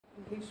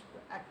English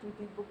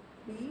Activity Book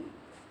 3,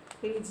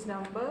 page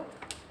number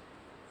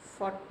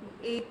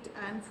 48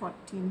 and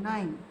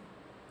 49.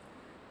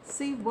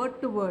 See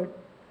word to word.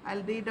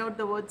 I'll read out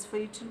the words for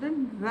you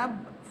children.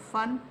 Rub,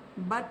 fun,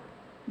 butt,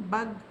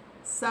 bug,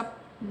 sup,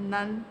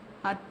 nun,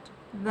 hut,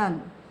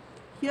 run.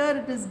 Here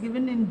it is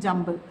given in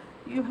jumble.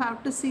 You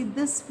have to see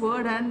this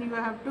word and you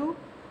have to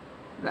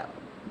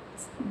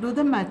do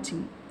the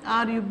matching.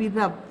 R-U-B,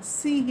 rub.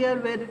 See here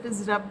where it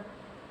is rub.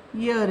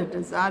 Here it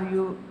is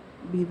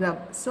R-U-B,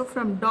 rub. So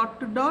from dot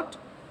to dot,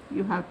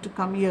 you have to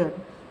come here.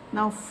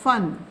 Now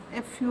fun,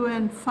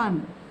 F-U-N,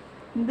 fun.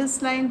 In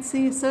this line,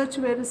 see, search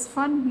where is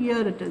fun.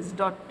 Here it is,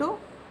 dot to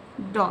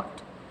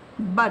dot.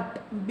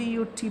 But,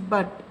 B-U-T,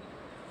 but.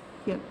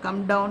 Here,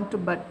 come down to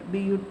but,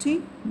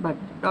 B-U-T,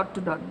 but, dot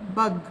to dot.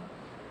 Bug,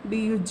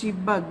 B-U-G,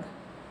 bug.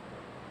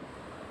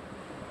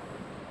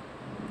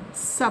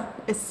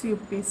 Sup,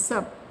 S-U-P,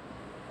 sup.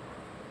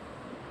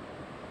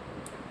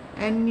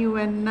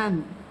 N-U-N,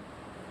 nun.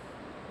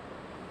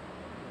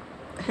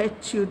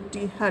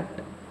 H-U-T, hut.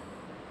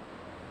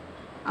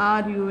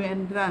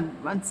 R-U-N, run.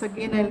 Once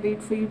again, I'll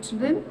read for you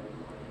children.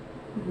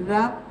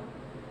 Rub,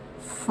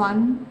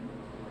 fun,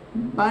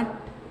 butt,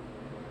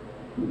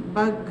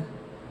 bug,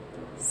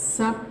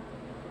 sup,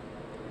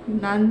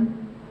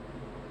 nun,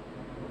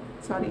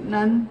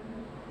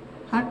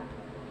 hut,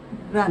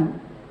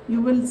 run.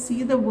 You will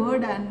see the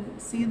word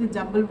and see the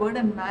jumble word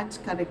and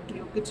match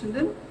correctly. Okay,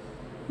 children?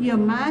 Here,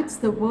 match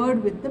the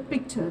word with the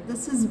picture.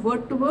 This is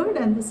word to word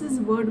and this is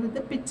word with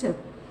the picture.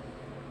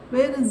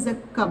 Where is the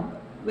cub?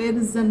 Where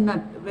is the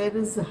nut? Where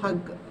is the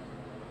hug?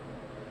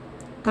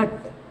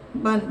 Cut,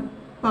 bun,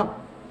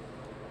 pup.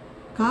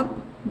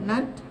 Cub,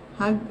 nut,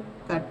 hug,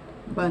 cut,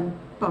 bun,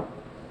 pup.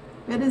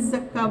 Where is the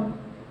cub?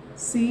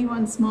 See,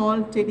 one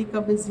small teddy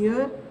cub is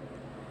here.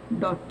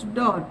 Dot to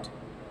dot.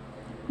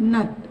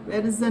 Nut.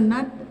 Where is the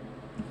nut?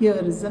 Here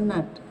is the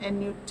nut.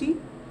 N-U-T,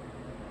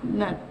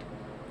 nut.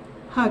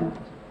 Hug.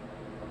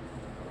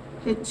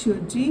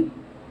 H-U-G,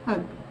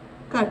 hug.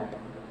 Cut.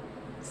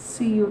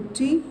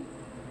 C-U-T,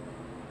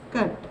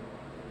 cut.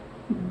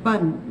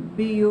 Bun,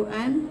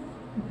 B-U-N,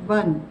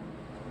 bun.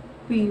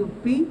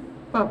 P-U-P,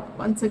 pup.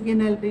 Once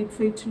again, I'll read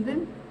for you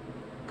children.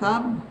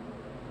 Cub,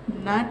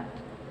 nut,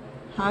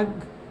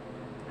 hug,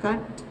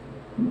 cut,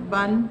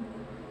 bun,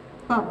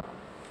 pup.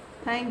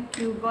 Thank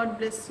you. God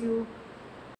bless you.